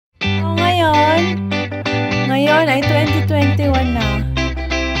Ngayon ay 2021 na.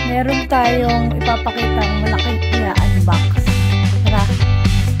 Meron tayong ipapakitang malaking i-unbox. Tara!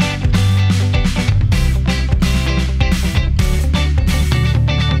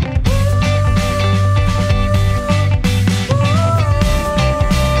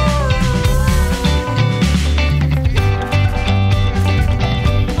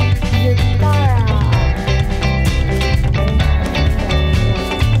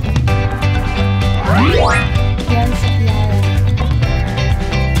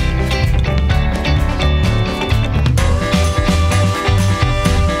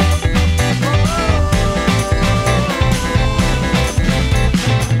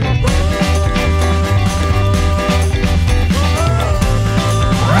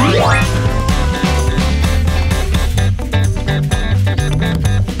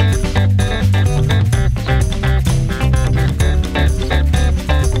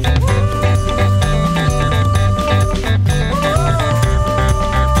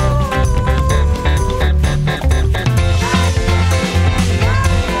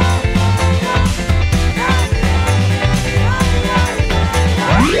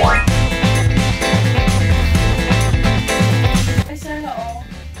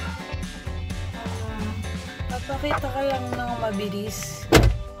 Papakita ka lang ng mabilis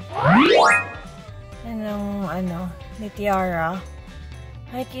ni TIARA.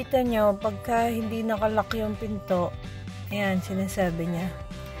 Nakikita nyo, pagka hindi nakalock yung pinto, ayan, sinasabi niya.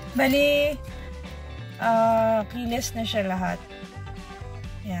 Bali, keyless na siya lahat.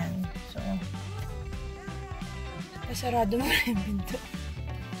 Ayan, so, sarado mo na yung pinto.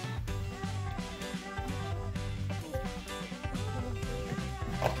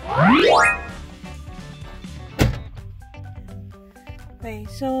 Okay,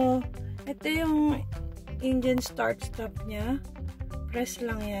 so ito yung engine start-stop niya. Press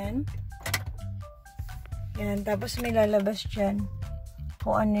lang yan. Yan, tapos may lalabas dyan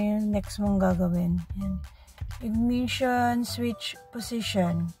kung ano yung next mong gagawin. Yan. Ignition, switch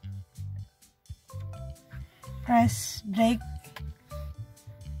position. Press brake.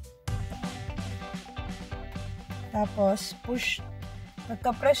 Tapos push.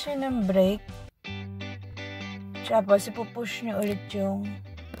 Pagka-press nyo ng brake, tapos ipupush nyo ulit yung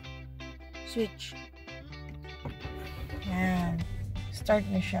switch. Yan. Start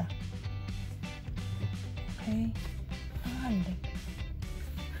na siya. Okay. Okay.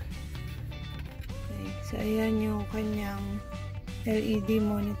 So, ayan yung kanyang LED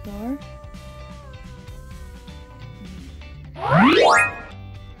monitor.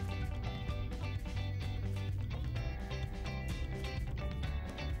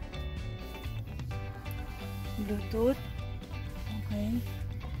 Bluetooth. Okay.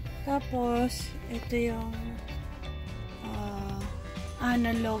 Tapos, ito yung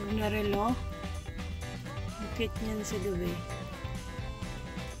analog na relo. Kit niyan sa gabi.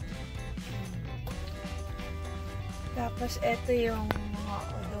 Tapos, ito yung mga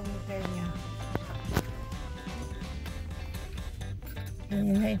odometer niya. Yan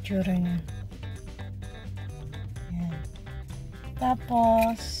na itsura niya. Yan.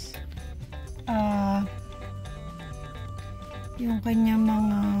 Tapos, yung kanyang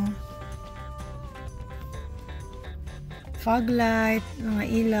mga fog light, mga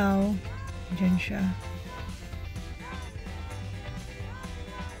ilaw, dyan siya.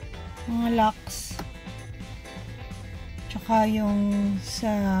 Mga locks, tsaka yung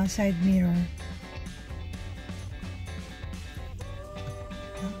sa side mirror.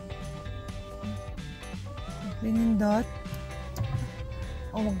 Pinindot,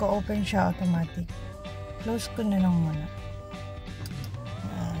 o mag-open siya automatic. Close ko na lang muna.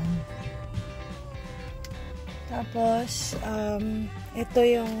 Tapos, ito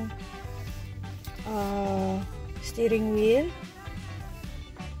yung steering wheel.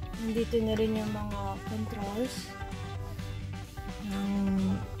 Nandito na rin yung mga controls. Ng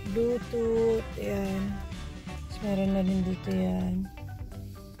Bluetooth, ayan. Tapos, meron na rin dito yan.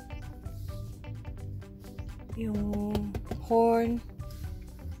 Yung horn.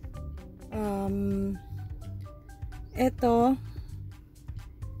 Ito.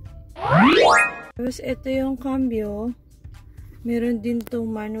 Tapos, ito yung cambio. Meron din itong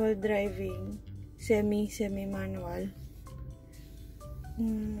manual driving. Semi-manual.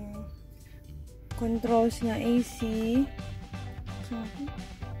 Controls na AC.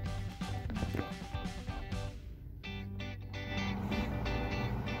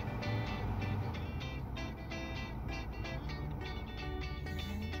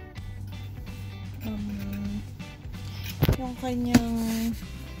 Yung kanyang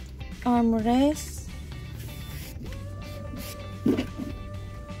armrest.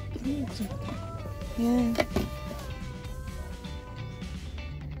 Yan.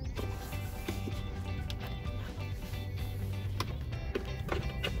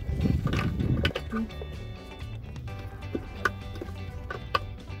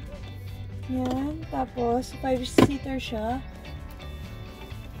 Yan. Tapos, 5-seater siya.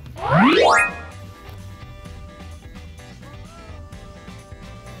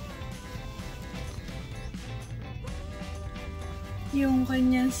 Yung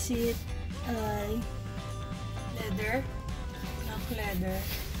kanyang seat ay leather. Black leather.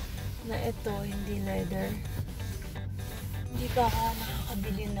 Na ito, hindi leather. Hindi ka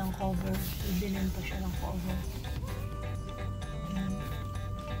nakakabili ng cover. Bibilin pa siya ng cover. Ayan.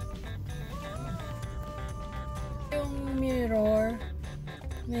 Yung mirror,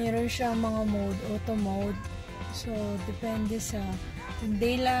 mayroon siya mga mode, auto mode. So, depende sa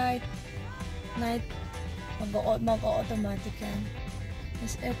daylight, night, mag-automatic yan.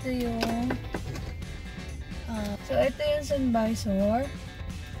 Tapos, ito yung so, ito yung sun visor.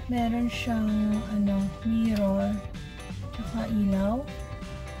 Meron siyang mirror tsaka ilaw.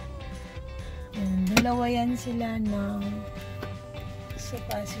 Yan, dalawa yan sila ng sa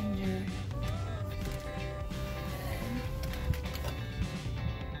passenger.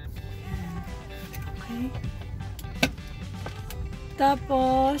 Yan. Okay.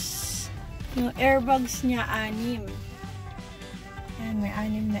 Tapos yung airbags niya 6. Yan, may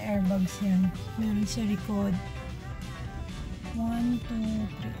 6 na airbags yan. Meron sa likod. 1, 2,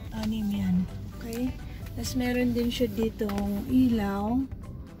 3, 6 yan. Okay? Tapos meron din siya ditong ilaw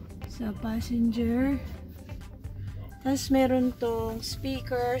sa passenger. Tapos meron tong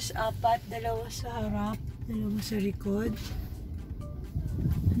speakers, 4, 2 sa harap, 2 sa likod.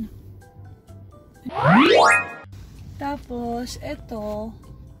 Tapos ito,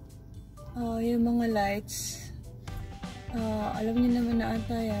 yung mga lights. Alam niyo naman na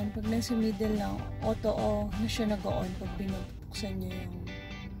ata yan, pag nasa middle lang, auto na siya nag-on pag binubuksan niyo yung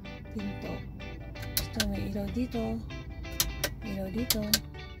pinto. Ito, may ilaw dito. Ilaw dito.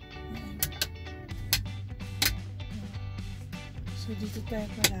 Ayan. So, dito tayo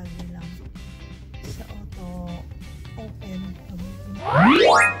palagi lang. Sa auto open.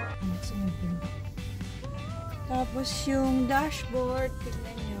 Tapos, yung dashboard,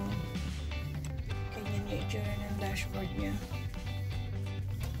 tignan nyo. Ganyan yung itsura ng dashboard niya.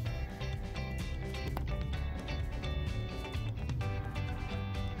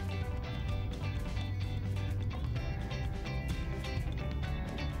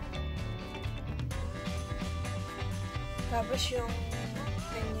 Tapos yung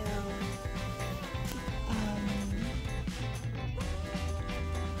kanyang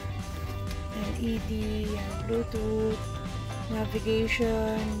LED, Bluetooth,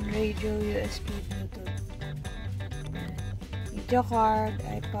 navigation, radio, USB, Bluetooth, video card,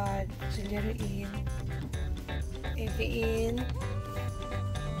 iPad, auxiliary in, AV in,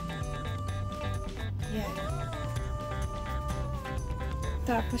 yan.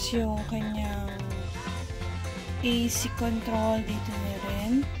 Tapos yung kanyang AC control dito na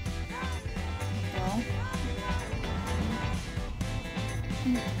rin. Ito.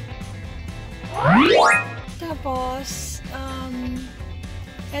 Tapos,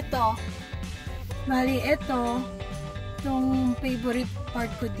 ito. Bali, ito. Itong favorite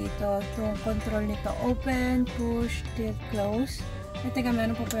part ko dito. Itong control nito. Open, push, tilt, close. Teka,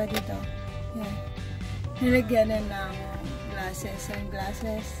 meron pa pala dito. Yan. Nilagyan na ng glasses.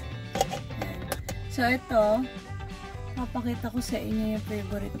 Sunglasses. Yan. So, ito. Papakita ko sa inyo yung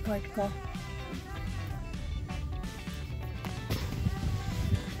favorite part ko.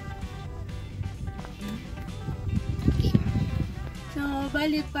 So,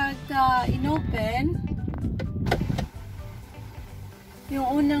 bali pagka inopen, yung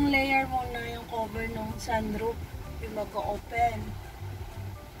unang layer muna yung cover ng sunroof, yung mag-open.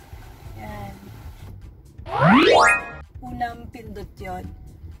 Yan. Unang pindot yun.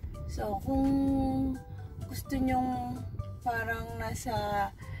 So, kung gusto nyong parang nasa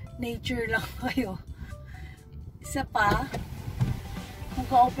nature lang kayo, isa pa,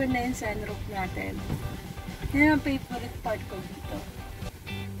 magka-open na yung sunroof natin. Yan ang favorite part ko dito.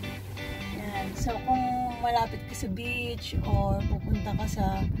 Yan. So, kung malapit ka sa beach or pupunta ka sa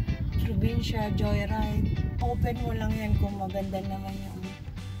probinsya, joyride, open mo lang yan kung maganda naman yung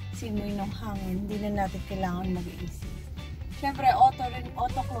simoy ng hangin. Hindi na natin kailangan mag-AC. Siyempre,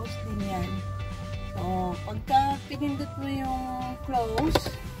 auto-close din yan. So, pagka pinindot mo yung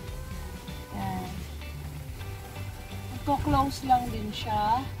close, yan. Magko-close lang din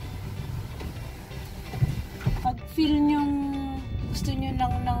siya. Pag feel nyo, gusto nyo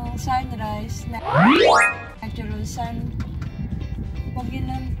lang ng sunrise, na natural sun, huwag yun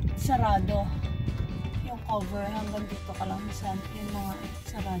lang sarado. Yung cover, hanggang dito ka lang sa sun, yun mga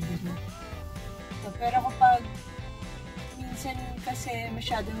sarado mo. So, pero kapag minsan kasi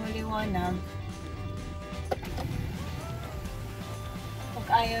masyadong maliwanag,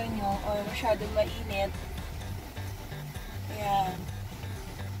 ayaw nyo or masyadong mainit. Ayan.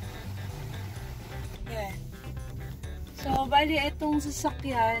 Ayan. So, bali itong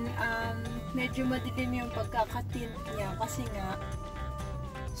sasakyan, medyo madilim yung pagkakatint niya kasi nga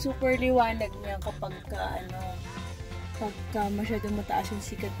super liwanag niya kapag pagka masyadong mataas yung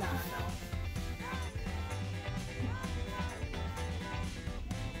sikat na araw.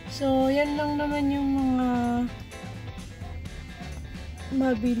 So, yan lang naman yung mga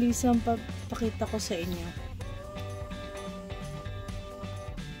mabilisang pagpakita ko sa inyo.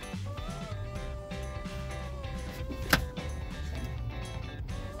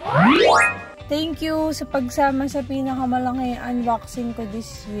 Thank you sa pagsama sa pinakamalaking unboxing ko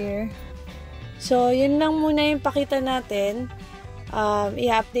this year. So, yun lang muna yung pakita natin.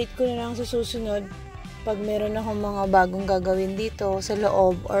 I-update ko na lang sa susunod pag meron akong mga bagong gagawin dito sa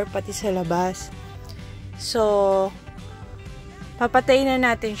loob or pati sa labas. So, papatayin na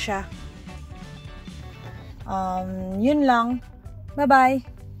natin siya. Yun lang. Bye-bye!